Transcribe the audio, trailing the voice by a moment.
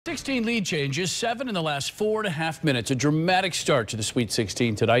16 lead changes, 7 in the last 4.5 minutes. A dramatic start to the Sweet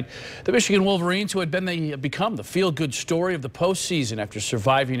 16 tonight. The Michigan Wolverines, who had become the feel-good story of the postseason after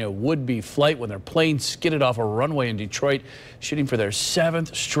surviving a would-be flight when their plane skidded off a runway in Detroit, shooting for their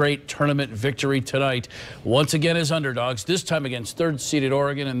 7th straight tournament victory tonight. Once again as underdogs, this time against third-seeded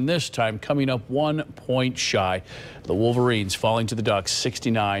Oregon, and this time coming up 1 point shy. The Wolverines falling to the Ducks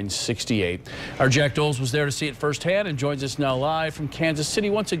 69-68. Our Jack Doles was there to see it firsthand and joins us now live from Kansas City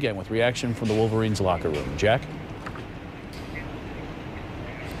once again with reaction from the Wolverines locker room. Jack?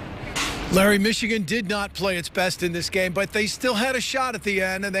 Larry, Michigan did not play its best in this game, but they still had a shot at the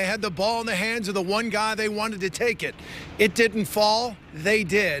end, and they had the ball in the hands of the one guy they wanted to take it. It didn't fall. They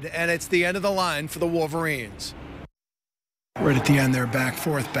did, and it's the end of the line for the Wolverines. Right at the end there, back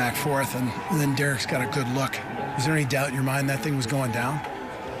forth, and then Derek's got a good look. Is there any doubt in your mind that thing was going down?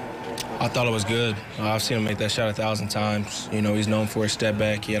 I thought it was good. I've seen him make that shot 1,000 times. You know, he's known for his step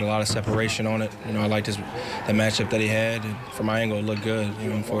back. He had a lot of separation on it. You know, I liked the matchup that he had. And from my angle, it looked good.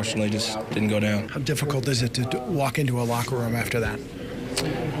 You know, unfortunately, just didn't go down. How difficult is it to walk into a locker room after that?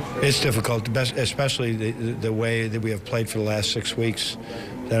 It's difficult, especially the way that we have played for the last 6 weeks.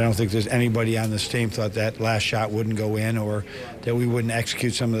 I don't think there's anybody on this team thought that last shot wouldn't go in or that we wouldn't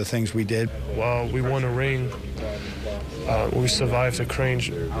execute some of the things we did. Well, we won a ring. We survived a plane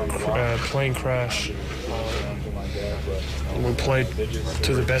crash. We played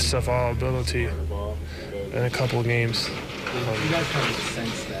to the best of our ability in a couple of games.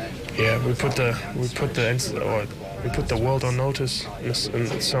 Yeah, we put the world on notice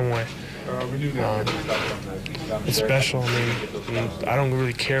in some way. It's special. I mean, I don't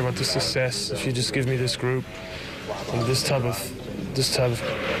really care about the success if you just give me this group and this type of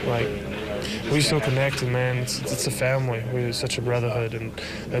like. We're so connected, man. It's a family. We're such a brotherhood, and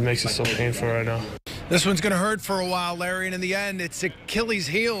that makes it so painful right now. This one's going to hurt for a while, Larry, and in the end, it's Achilles'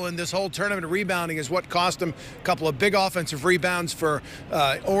 heel in this whole tournament. Rebounding is what cost him. A couple of big offensive rebounds for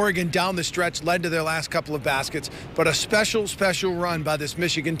Oregon down the stretch led to their last couple of baskets. But a special run by this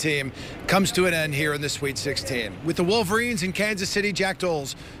Michigan team comes to an end here in the Sweet 16. With the Wolverines in Kansas City, Jack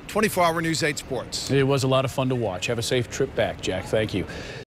Doles, 24-Hour News 8 Sports. It was a lot of fun to watch. Have a safe trip back, Jack. Thank you.